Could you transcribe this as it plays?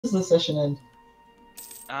does the session end?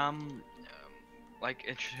 Like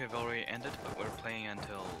it should have already ended, but we're playing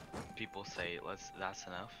until people say that's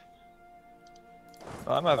enough.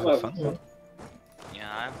 I'm having fun. Yeah,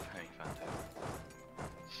 I'm having fun too.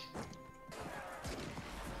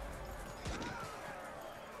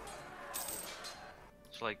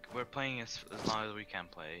 So like we're playing as long as we can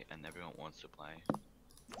play, and everyone wants to play.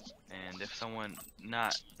 And if someone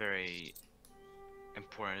not very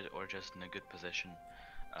important or just in a good position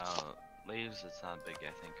leaves, it's not big,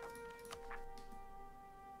 I think.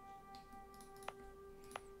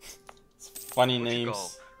 Funny Portugal.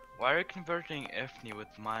 names. Why are you converting Ifni with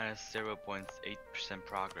minus 0.8%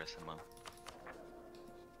 progress a month?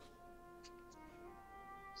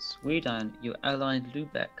 Sweden, you allied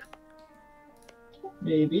Lubeck.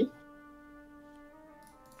 Maybe.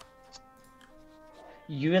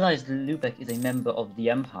 You realize Lubeck is a member of the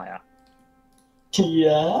Empire.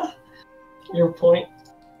 Yeah. Your point.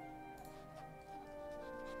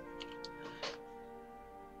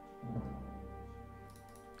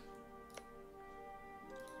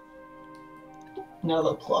 Now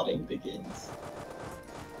the plotting begins.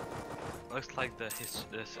 Looks like the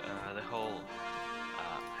whole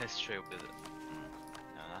history with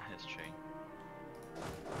no, not history.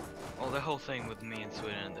 Well, the whole thing with me and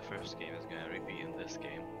Sweden in the first game is gonna repeat in this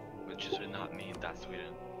game, which should not mean that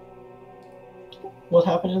Sweden. What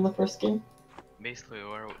happened in the first game? Basically,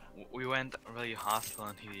 we went really hostile,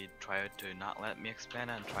 and he tried to not let me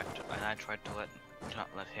expand, and I tried to not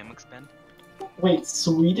let him expand. Wait,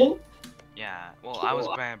 Sweden? Yeah, well, I was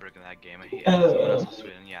Brandenburg in that game, and someone else was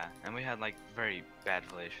Sweden, yeah. And we had like very bad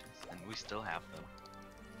relations, and we still have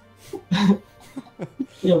them.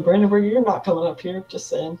 Yeah, Brandenburg, you're not coming up here, just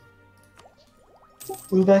saying.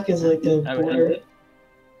 Lubeck is like a border.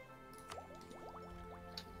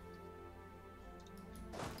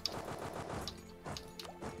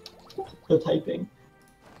 The typing.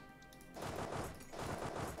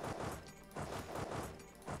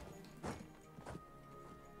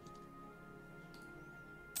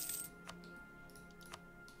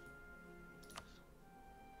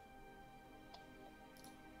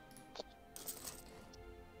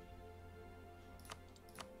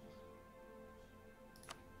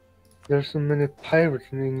 There's so many pirates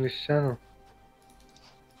in the English Channel.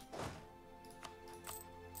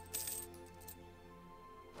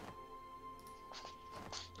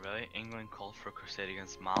 Really? England called for a crusade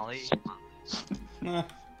against Mali? Nah.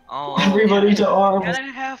 Oh, Everybody to arms!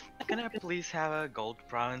 Can I please have a gold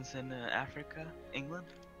province in Africa, England?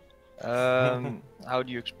 How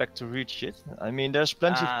do you expect to reach it? I mean, there's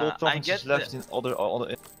plenty of gold provinces left in other.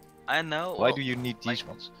 I know. Why do you need these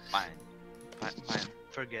ones? Fine.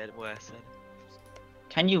 Forget what I said.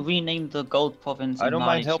 Can you rename the gold province? I in don't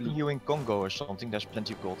Mali mind helping to... you in Congo or something. There's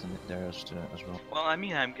plenty of gold in there as well. Well, I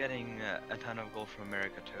mean, I'm getting a ton of gold from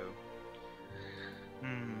America too.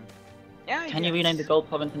 Yeah. Can you rename the gold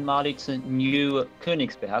province in Mali to New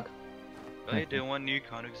Königsberg? Really? Do you want New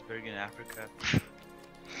Königsberg in Africa?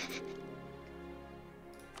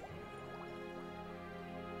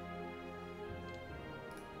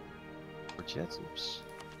 Oops.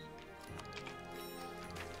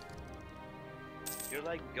 You're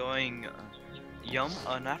like going yum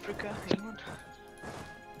on Africa, England?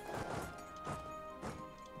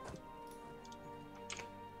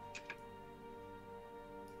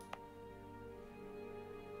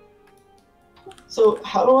 So,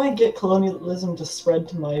 how do I get colonialism to spread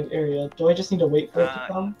to my area? Do I just need to wait for it to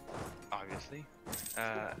come? Obviously.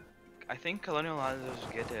 I think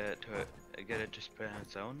colonializers get it to spread on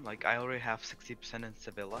its own. Like, I already have 60% in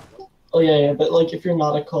Sevilla. Oh yeah, but like if you're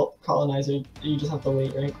not a colonizer, you just have to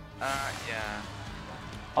wait, right? Yeah.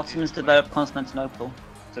 Ottomans developed Constantinople,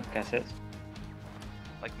 to guess it.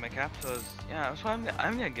 Like my capital is, yeah. So I'm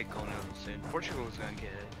gonna get colonialism soon. Portugal is gonna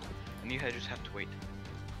get it, and you guys just have to wait.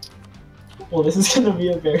 Well, this is gonna be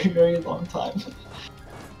a very, very long time.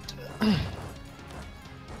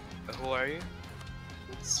 Who are you?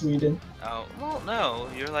 Sweden. Oh, well, no,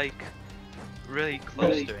 you're like really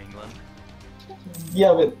close to England.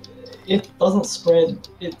 Yeah, but it doesn't spread.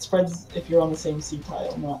 It spreads if you're on the same sea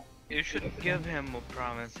tile, not. You should give him a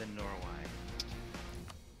province in Norway.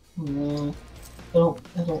 No,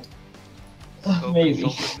 I don't. So Maybe.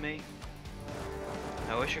 consult with me.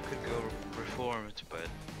 I wish I could go reformed, but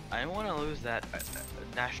I don't want to lose that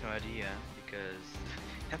national idea because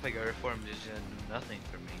if I go reformed, it's just nothing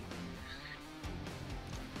for me.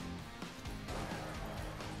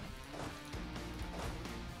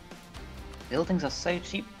 Buildings are so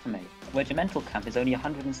cheap for me. A regimental camp is only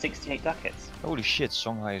 168 ducats. Holy shit,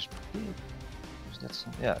 Songhai is big. Is that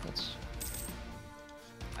some... Yeah, that's...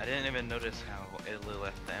 I didn't even notice how Italy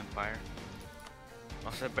left the empire.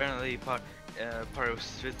 Also, apparently part of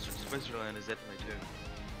Switzerland is Italy too.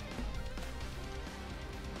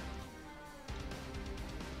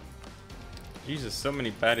 Jesus, so many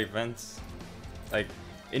bad events. Like,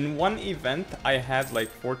 in one event, I had like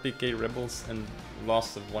 40k rebels and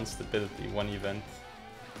loss of 1 stability. One event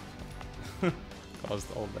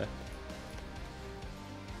caused all that.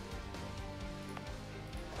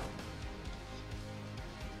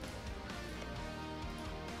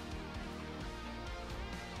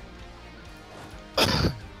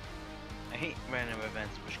 I hate random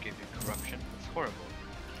events which give you corruption. It's horrible.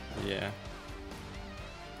 Yeah.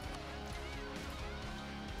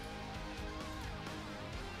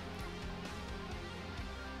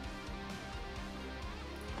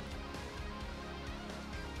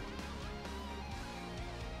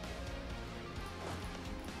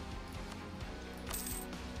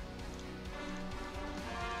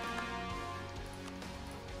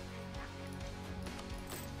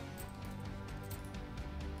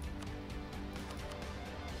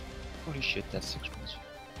 Holy shit, that's expensive.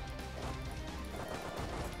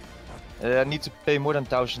 I need to pay more than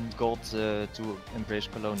 1000 gold to embrace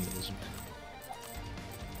colonialism.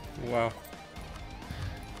 Wow.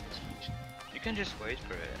 Jeez. You can just wait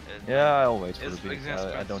for it. Yeah, I'll wait for It's the big.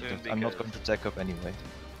 gonna I don't. soon I'm not because- going to tech up anyway.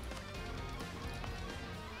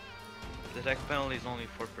 The tax penalty is only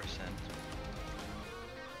 4%.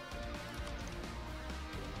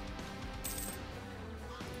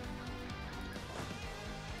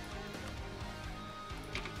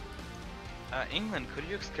 England, could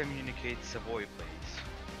you excommunicate Savoy, please?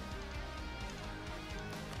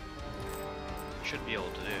 Should be able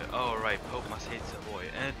to do it. Oh right, Pope must hate Savoy,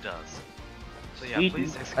 and it does. So yeah, Sweden.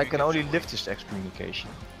 please I excommunicate can only Savoy. lift this excommunication.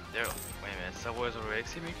 There. Wait a minute, Savoy is already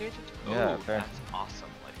excommunicated? Yeah, Ooh, apparently. that's awesome.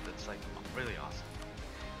 Like that's like really awesome.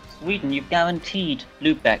 Sweden, you've guaranteed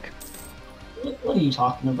Lubeck. What are you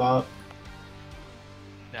talking about?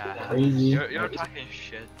 Nah, Crazy. you're talking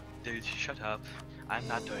shit, dude. Shut up. I'm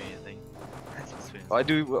not doing anything. That's what Sweden's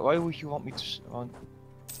Why would you want me to want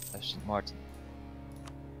St. Martin?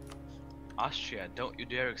 Austria, don't you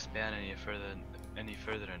dare expand any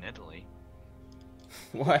further in Italy.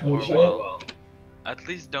 Why? Oh, Or shit. well, at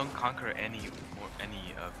least don't conquer any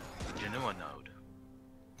Genoa node.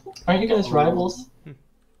 Aren't you guys rivals?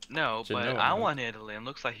 No, but Genoa I node. want Italy, and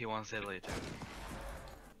looks like he wants Italy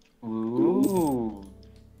too. Ooh.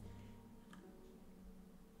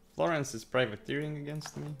 Florence is privateering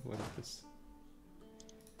against me? What is this?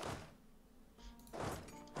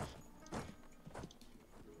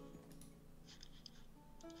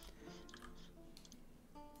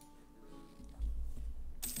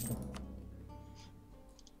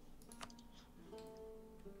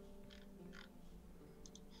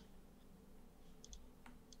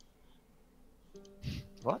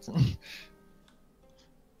 What?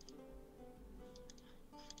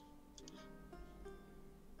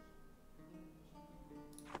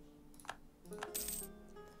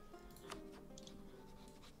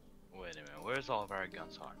 Wait a minute, where's all of our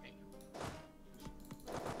guns army?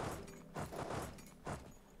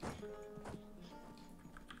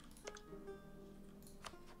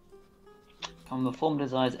 Reform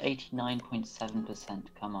desire is 89.7%.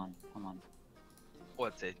 Come on, come on.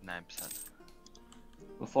 What's 89%?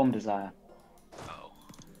 Reform desire. Oh.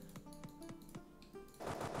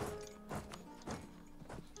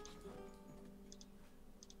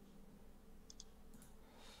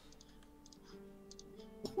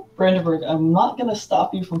 Brandenburg, I'm not gonna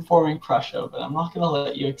stop you from forming Prussia, but I'm not gonna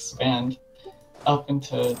let you expand up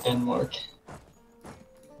into Denmark.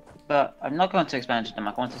 But I'm not going to expand it to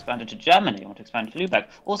Denmark. I want to expand it to Germany. I want to expand it to Lubeck.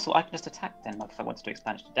 Also, I can just attack Denmark if I wanted to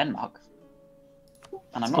expand it to Denmark.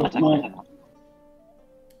 And I'm not Good attacking point. Denmark.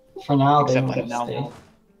 For now, they Except might for now. stay.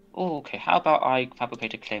 Oh, okay. How about I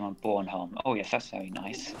fabricate a claim on Bornholm? Oh, yes, that's very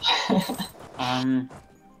nice.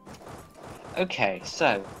 Okay,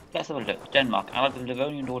 so let's have a look. Denmark, allied with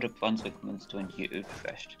Livonian Order, Brunswick, Munster, and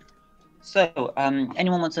Utrecht. So,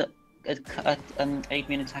 anyone want to aid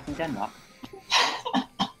me in attacking Denmark?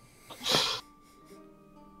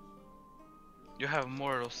 You have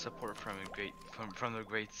moral support from the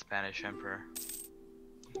great Spanish Emperor.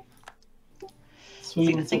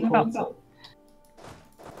 Sweden Think about supports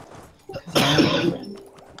it.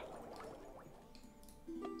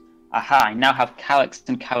 Aha, I now have Calyx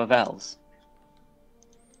and Caravels.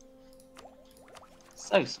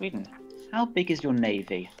 So, Sweden, how big is your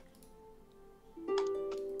navy?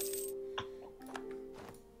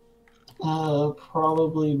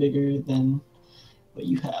 Probably bigger than what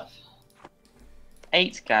you have.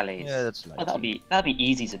 8 galleys. Yeah, that's Oh, like. that'd be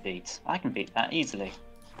easy to beat. I can beat that easily.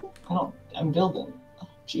 I'm building. Oh,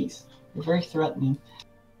 jeez, you're very threatening.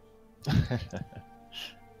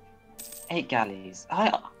 8 galleys.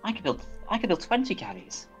 I could build 20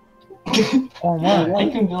 galleys. Oh my! I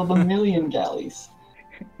can build 1,000,000 galleys.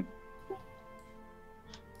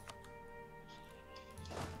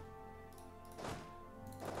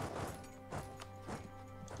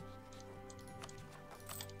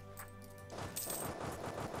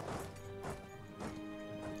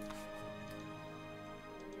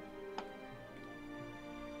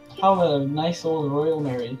 How a nice old royal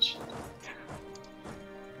marriage.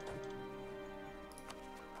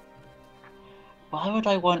 Why would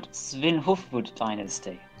I want Svinhufvud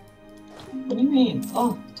dynasty? What do you mean?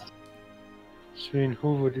 Oh,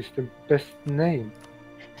 Svinhuvud is the best name.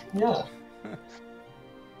 yeah.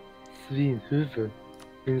 Svinhuvud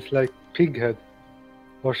means like pig head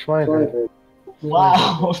or swine head.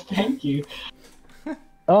 Wow, thank you.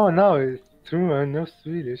 Oh no, it's true. I know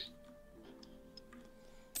Swedish.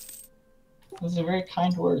 Those are very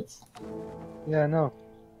kind words. Yeah, no.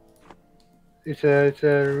 It's a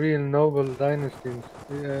real noble dynasty,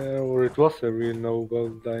 or it was a real noble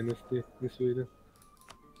dynasty in Sweden.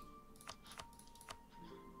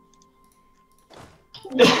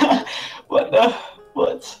 What the?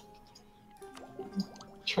 What?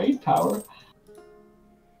 Trade power?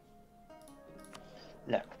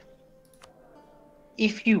 Look,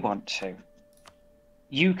 if you want to,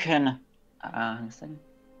 you can. I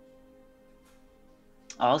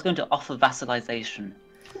was going to offer vassalization.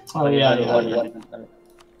 Oh yeah.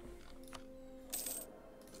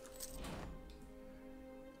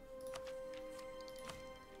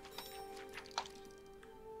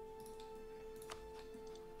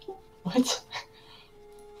 What?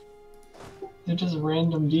 They're just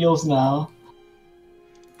random deals now.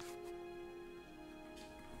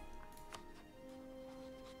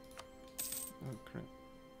 Okay.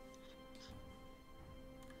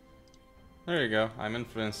 There you go. I'm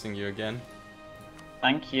influencing you again.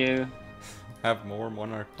 Thank you. Have more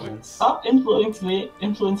monarch points. Stop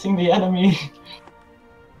influencing the enemy.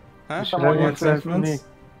 Huh? Should Someone I wants influence me? influence?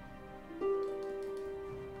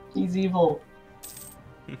 He's evil.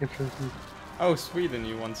 Influence me. Oh, Sweden,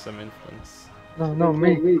 you want some influence. No,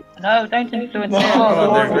 me. No, don't influence No. him.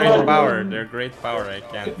 Oh, they're no, great no. power. They're great power. I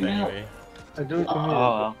can't Yeah. anyway. I do it to Oh, me.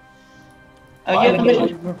 well. Why Oh, you have would permission.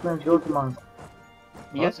 you influence your command?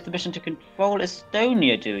 You have permission to control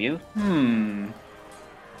Estonia, do you?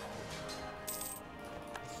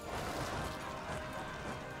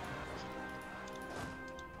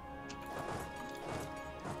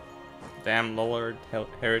 Damn Lord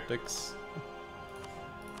heretics.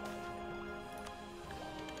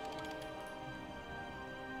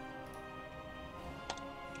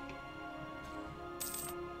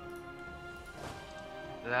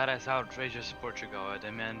 That is outrageous, Portugal. I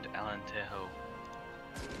demand Alentejo.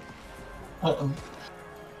 Uh-oh.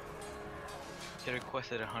 He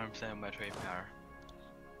requested 100% of my trade power.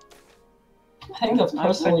 I think that's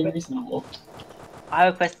personally reasonable. I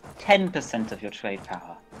request 10% of your trade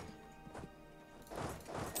power.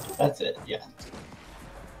 That's it, yeah.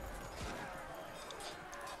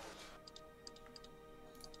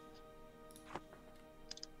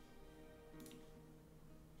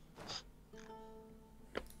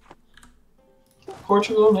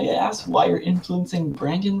 Portugal, may I ask why you're influencing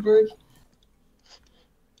Brandenburg?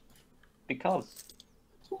 Because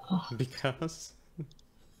Because?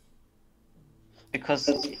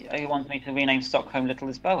 you want me to rename Stockholm Little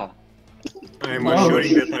Lisboa. I'm No.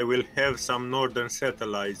 assuring that I will have some northern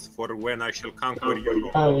satellites for when I shall conquer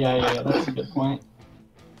Europe. Oh yeah, that's a good point.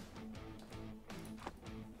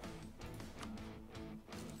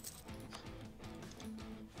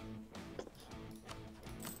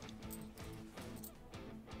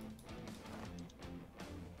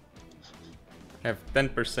 Have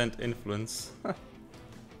 10% influence.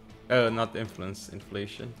 Not influence,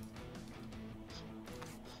 inflation.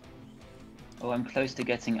 Oh, I'm close to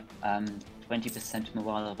getting 20%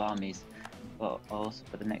 morale of armies. But also,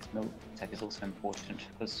 for the next Miltech is also important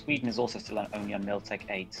because Sweden is also still only on Miltech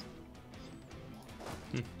 8.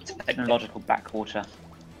 It's a technological backwater.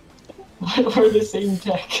 We're the same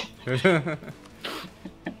tech.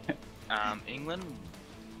 England?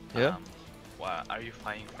 Yeah? Why, are you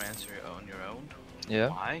fighting France on your own? Yeah.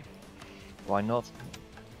 Why? Why not?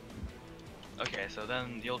 Okay, so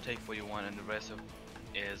then you'll take what you want and the rest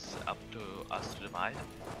is up to us to divide?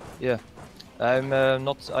 Yeah. I'm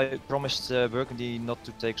not. I promised Burgundy not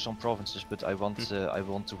to take some provinces, but I want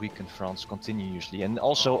to weaken France continuously. And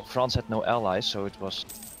also, France had no allies, so it was.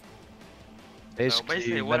 Basically,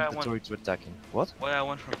 basically what I want- mandatory to attacking. What? What I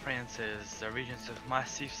want from France is the regions of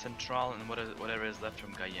Massif Central and whatever is left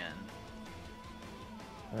from Guyane.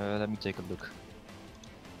 Let me take a look.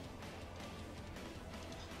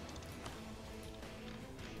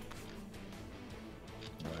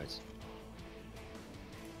 Alright.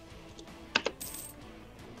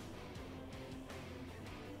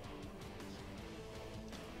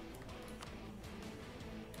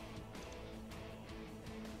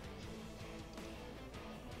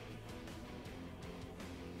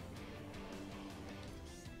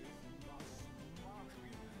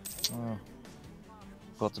 Oh.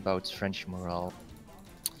 Forgot about French morale.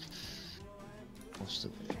 What's the...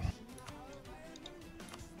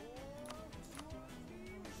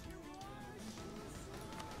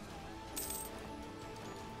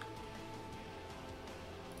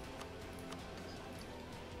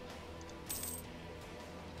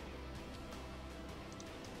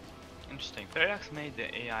 Interesting. Paradox made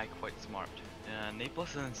the AI quite smart.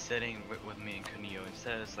 Naples isn't sitting with me in Cuneo.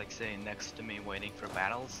 Instead, it's like sitting next to me waiting for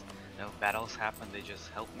battles. And if battles happen, they just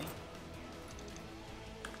help me.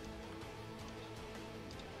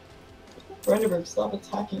 Brandenburg, stop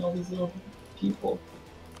attacking all these little people.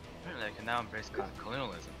 Apparently, I can now embrace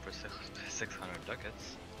colonialism for 600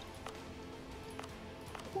 ducats.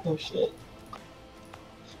 Oh shit.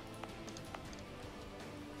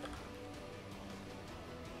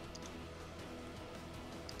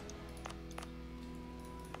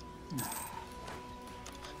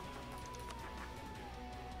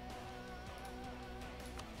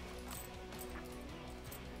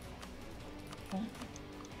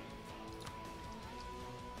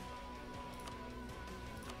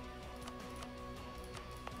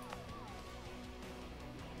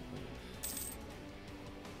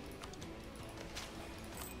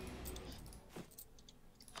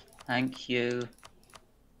 Thank you.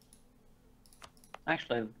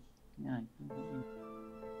 Actually, yeah.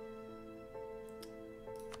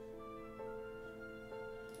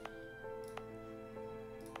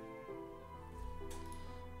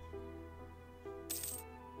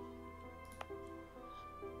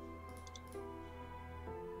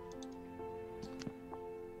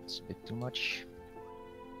 It's a bit too much.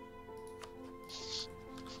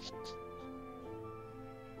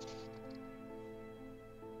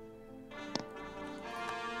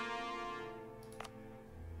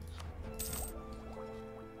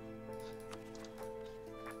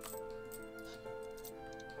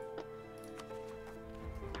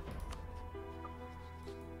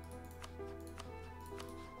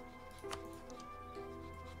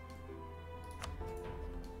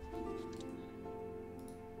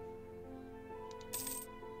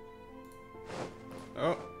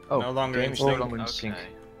 Oh, no longer game in is no sync. longer in sync.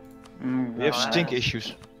 Mm, We have Oh, sync nice.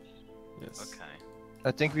 issues. Yes. Okay.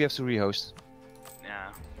 I think we have to rehost.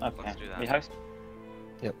 Yeah. Okay. Let's do that. We host.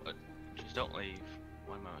 Just don't leave.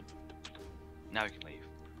 One moment. Now we can leave.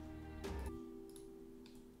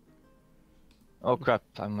 Oh crap,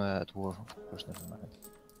 I'm at war. Of course, never mind.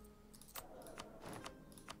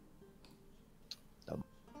 Dumb.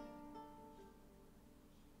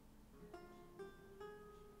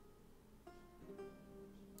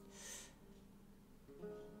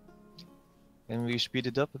 Can we speed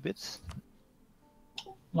it up a bit?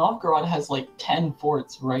 Novgorod has like 10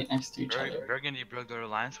 forts right next to each other. Burgundy broke their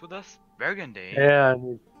alliance with us? Burgundy? Yeah, I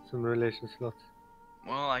need some relation slots.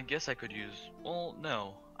 Well, I guess I could use. Well,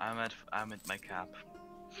 no. I'm at my cap.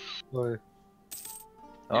 Oh,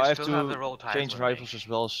 Oh, You I have still have the to roll ties change with me. rifles as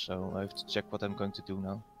well, so I have to check what I'm going to do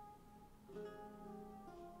now.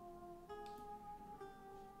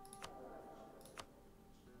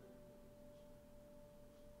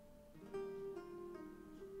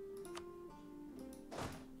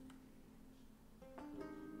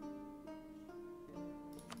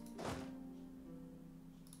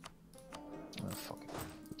 Oh fuck it.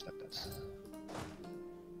 It's like that.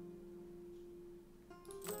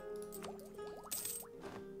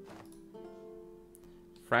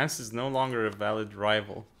 France is no longer a valid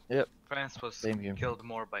rival. France was Same here. killed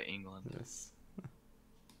more by England. Yes.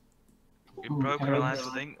 You Ooh, broke your alliance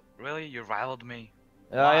Paris. with England? Really? You rivaled me?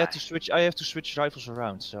 I had to Why? switch. I have to switch rifles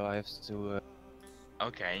around, so I have to.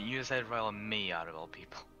 Okay, and you decided to rival me out of all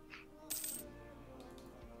people.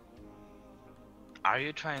 Are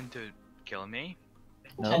you trying to kill me?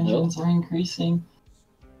 No. Tensions are increasing.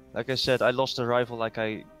 Like I said, I lost a rifle. Like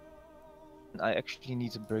I actually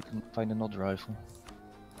need to find another rifle.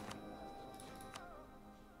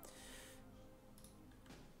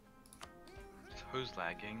 So who's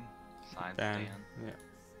lagging? Science Dan. Dan. Yeah.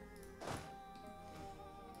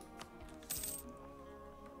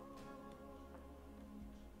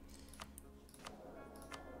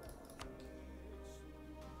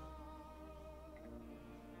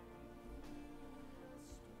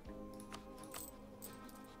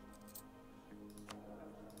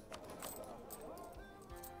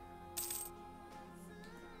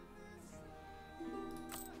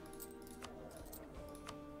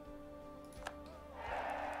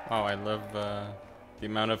 Wow, I love the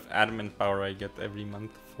amount of admin power I get every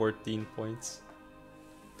month. 14 points.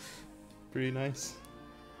 Pretty nice.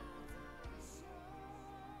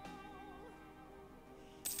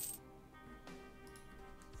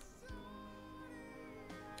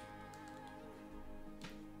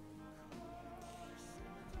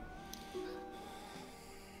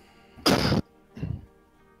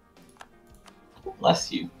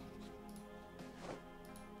 Bless you.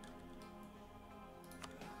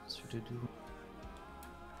 What should I do?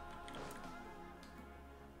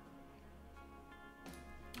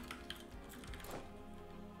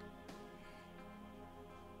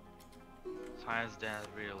 Science dad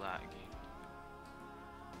real laggy.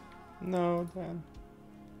 No, Dan.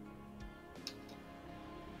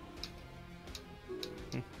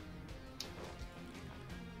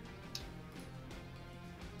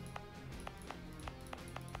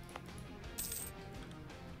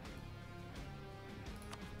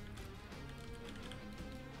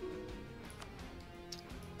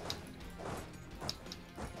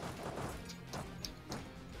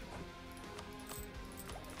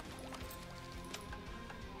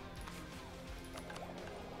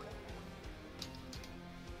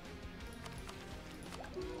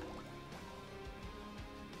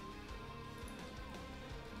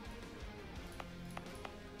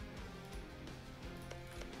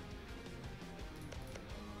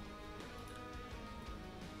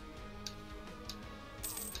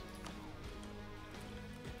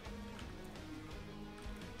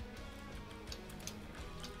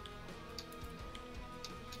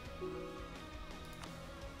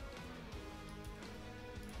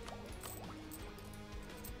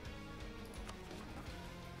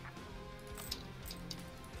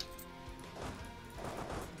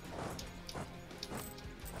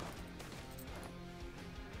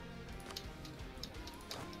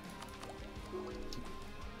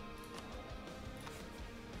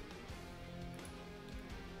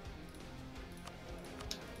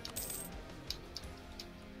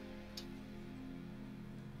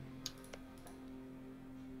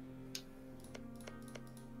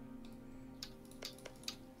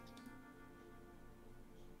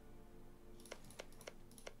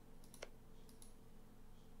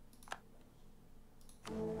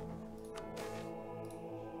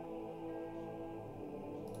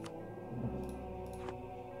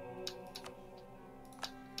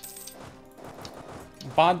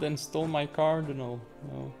 Baden stole my cardinal.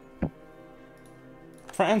 No.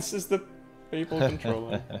 France is the papal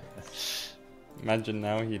controller. Imagine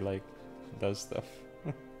now he like does stuff.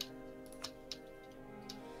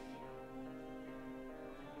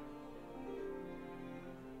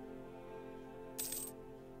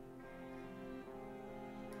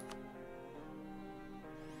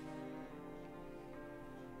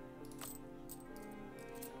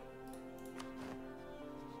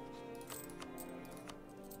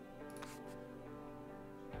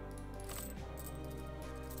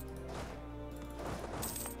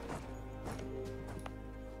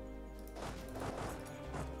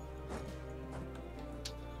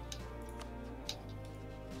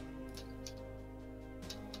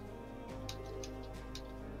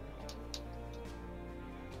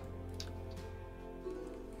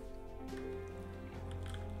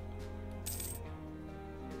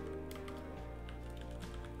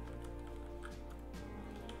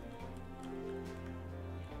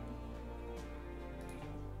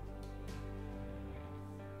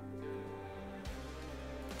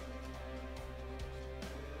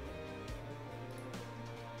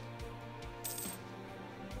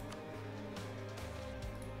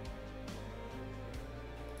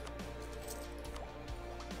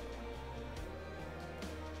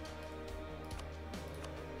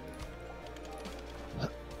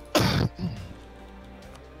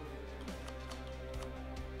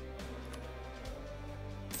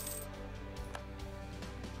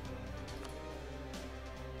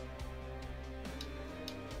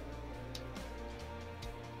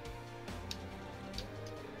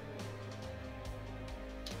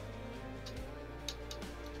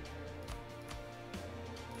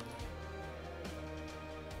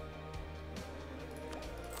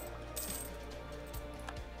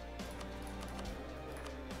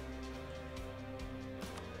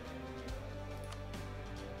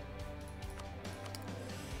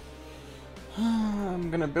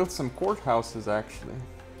 I'm gonna build some courthouses actually.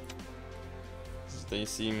 'Cause they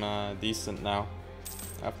seem decent now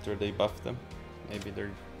after they buffed them. Maybe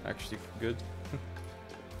they're actually good.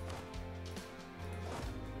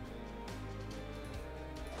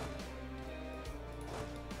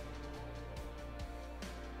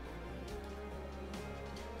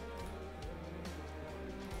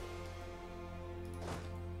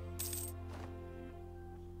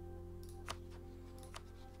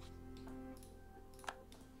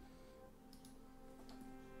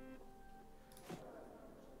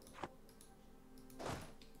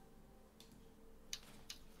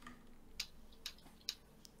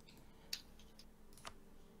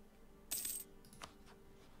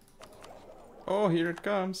 Oh, here it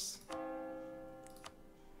comes.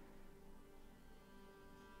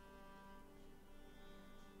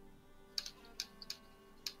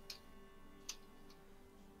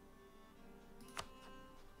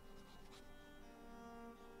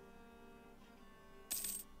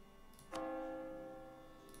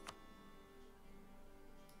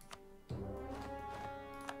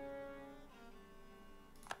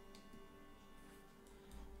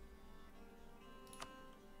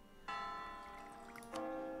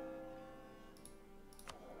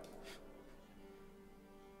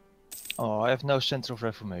 Oh, I have no center of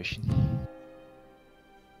reformation.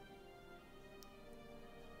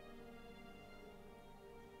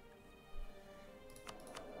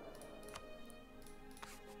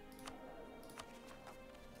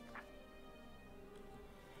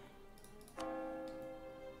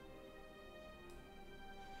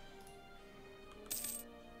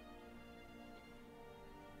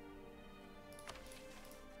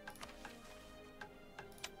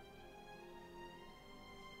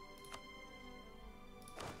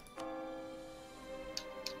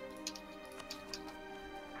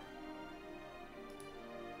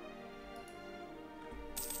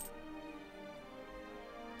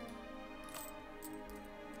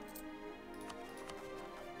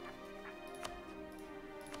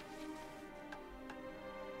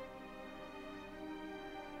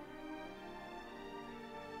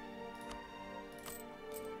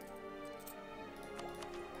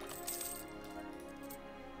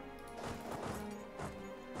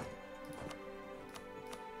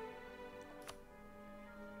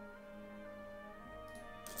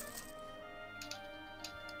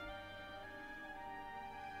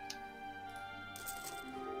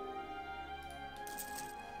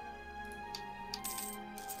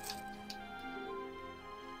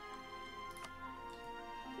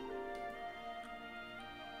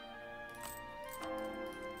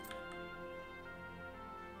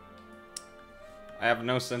 I have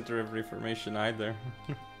no center of reformation either.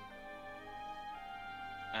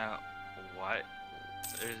 What?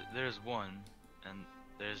 There's one, and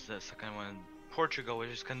there's the second one. Portugal,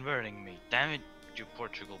 which is converting me. Damn it, you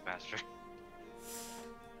Portugal bastard.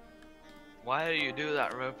 Why do you do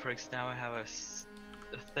that, Roprix? Now I have a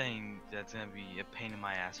thing that's gonna be a pain in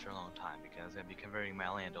my ass for a long time because I'm gonna be converting my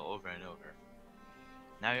land over and over.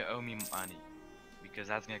 Now you owe me money because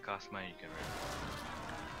that's gonna cost money to convert.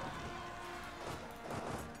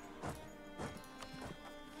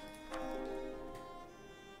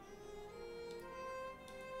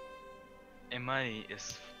 And money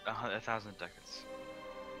is 1,000 ducats.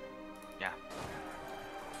 Yeah.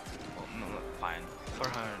 Well, no, fine.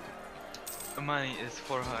 400. Money is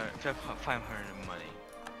 400, 500 money.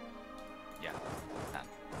 Yeah. That.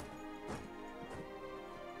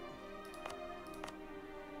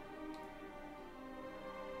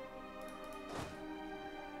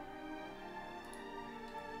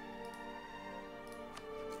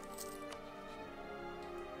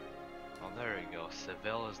 Well, there we go.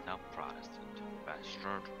 Seville is now Protestant.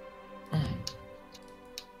 Bastard.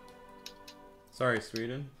 Sorry,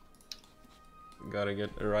 Sweden. Gotta get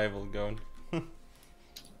a rival going.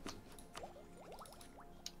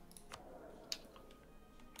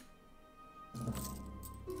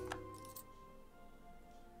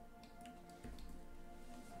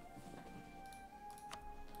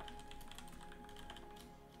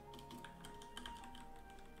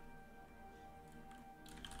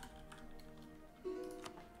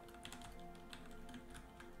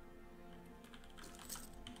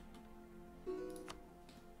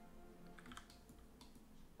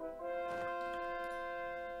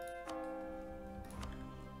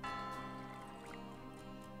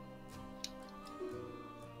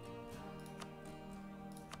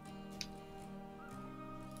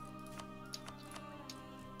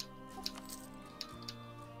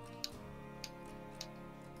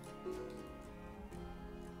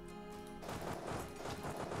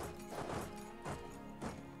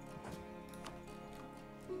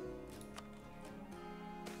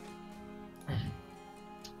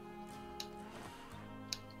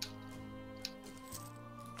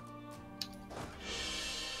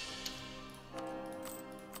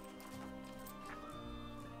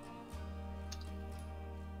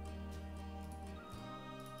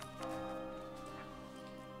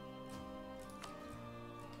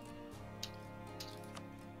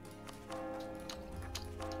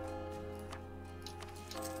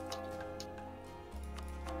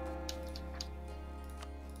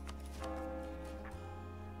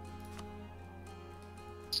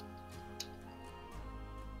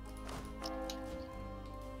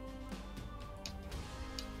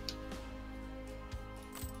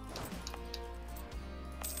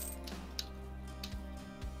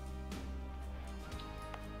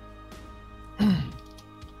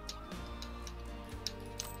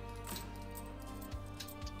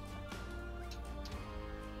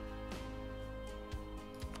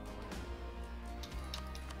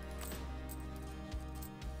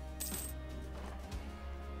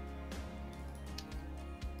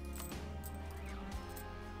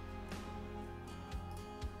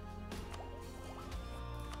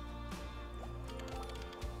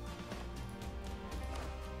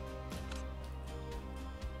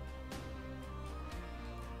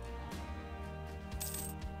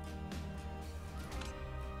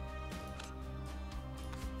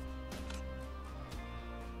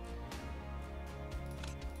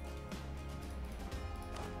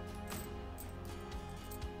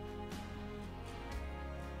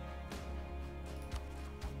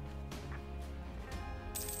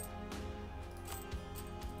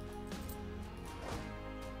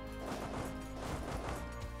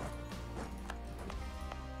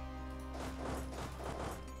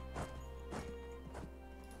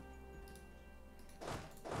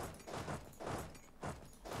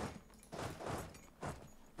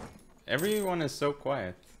 Everyone is so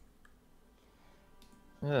quiet.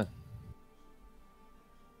 Yeah.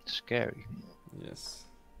 Scary. Yes.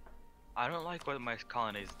 I don't like what my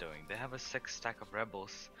colony is doing. They have a 6 stack of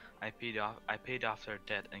rebels. I paid off their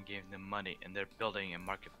debt and gave them money, and they're building a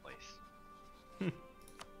marketplace.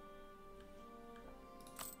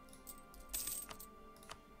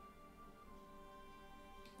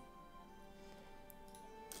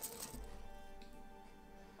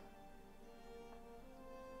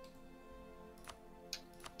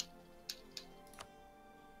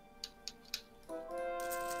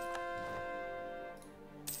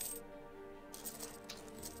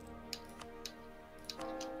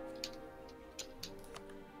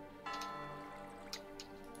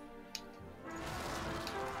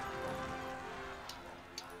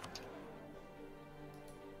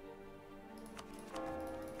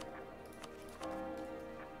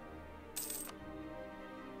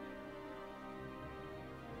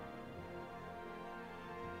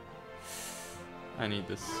 I need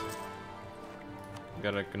this.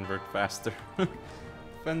 Gotta convert faster.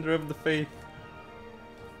 Defender of the Faith.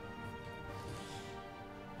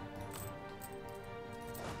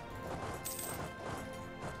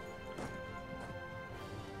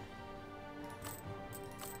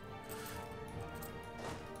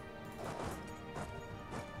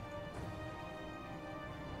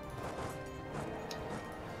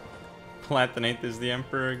 Platinate is the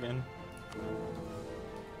Emperor again.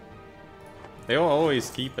 They'll always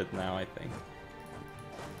keep it now, I think.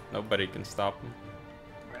 Nobody can stop them.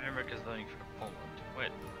 America's voting for Poland.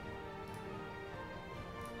 Wait.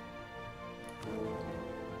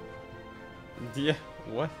 Yeah,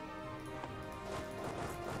 what?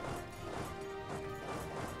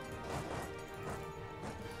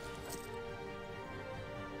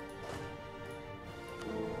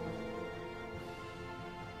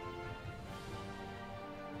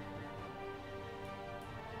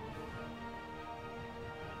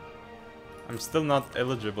 I'm still not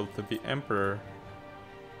eligible to be Emperor,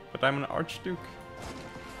 but I'm an Archduke.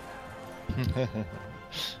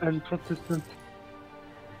 And Protestant.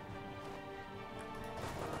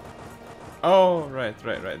 Oh, right.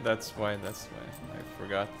 That's why. I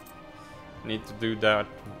forgot. Need to do that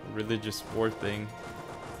religious war thing.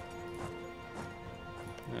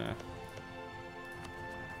 Yeah.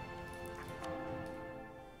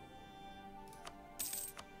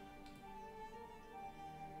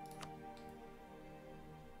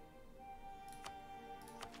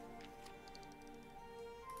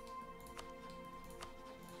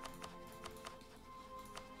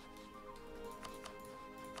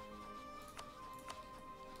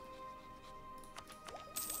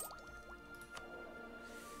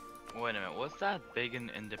 Wait a minute, what's that big and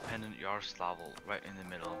independent Yaroslavel right in the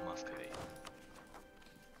middle of Muscovy?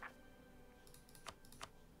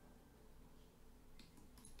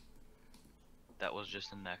 That was just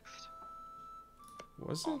the next.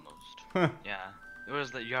 Was it? Almost. Huh. Yeah. It was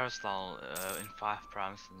the Yaroslav in 5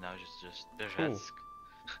 provinces, and now just Bezhetsk.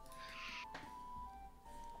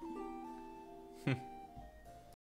 Cool.